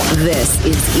Show. This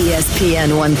is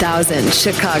ESPN 1000,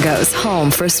 Chicago's home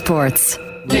for sports.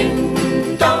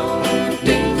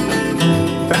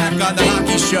 Back on the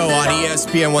Hockey Show on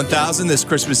ESPN 1000, this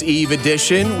Christmas Eve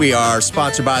edition. We are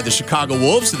sponsored by the Chicago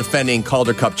Wolves, the defending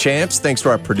Calder Cup champs. Thanks to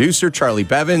our producer, Charlie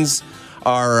Bevins.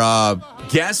 Our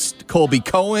guest, Colby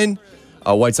Cohen.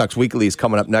 White Sox Weekly is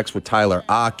coming up next with Tyler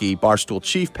Aki. Barstool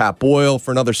Chief, Pat Boyle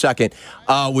for another second.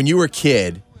 When you were a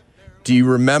kid, do you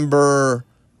remember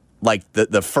like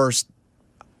the first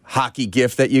hockey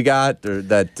gift that you got? Or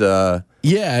that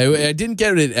Yeah, I didn't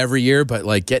get it every year, but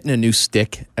like getting a new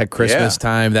stick at Christmas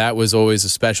time, that was always a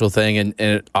special thing.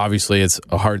 And obviously, it's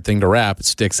a hard thing to wrap. It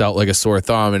sticks out like a sore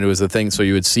thumb, and it was a thing. So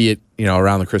you would see it,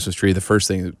 around the Christmas tree. The first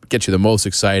thing that gets you the most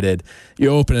excited. You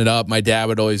open it up. My dad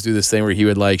would always do this thing where he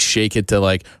would like shake it to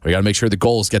like, we got to make sure the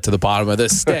goals get to the bottom of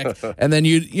this stick, and then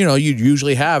you'd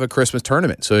usually have a Christmas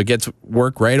tournament, so it gets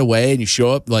work right away, and you show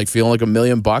up like feeling like $1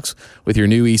 million with your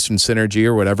new Eastern Synergy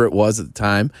or whatever it was at the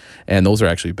time, and those are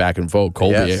actually back in vogue.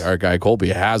 Colby, our guy Colby,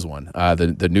 has one,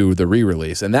 the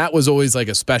re-release, and that was always like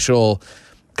a special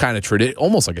kind of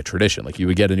almost like a tradition. Like you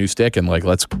would get a new stick and like,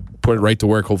 let's put it right to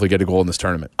work. Hopefully, get a goal in this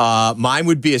tournament. Mine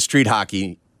would be a street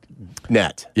hockey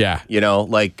net. Yeah,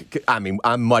 I'm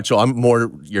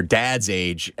more your dad's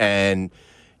age, and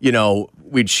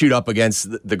we'd shoot up against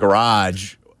the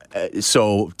garage.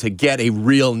 So to get a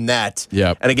real net,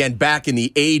 and again, back in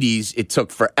the 80s, it took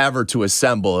forever to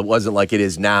assemble. It wasn't like it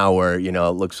is now where, it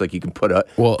looks like you can put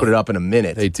it up in a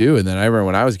minute. They do. And then I remember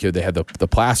when I was a kid, they had the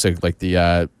plastic, like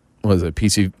the, what was it,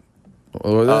 PC?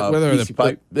 PC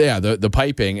pipe? The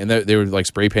piping, and they would like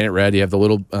spray paint it red. You have the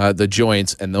little, the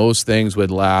joints, and those things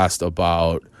would last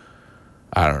about,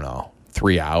 I don't know,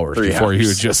 3 hours before you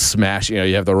would just smash.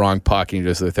 You have the wrong puck, and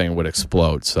the thing would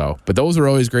explode. So, but those are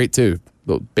always great too.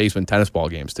 The basement tennis ball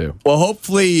games too. Well,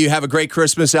 hopefully you have a great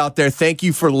Christmas out there. Thank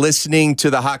you for listening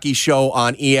to the Hockey Show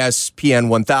on ESPN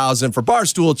 1000. For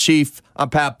Barstool Chief,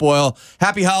 I'm Pat Boyle.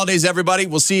 Happy holidays, everybody.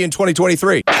 We'll see you in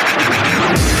 2023. The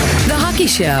Hockey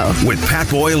Show With Pat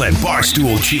Boyle and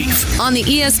Barstool Chief. on the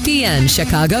ESPN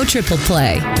Chicago Triple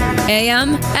Play,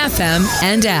 AM, FM,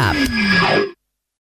 and app.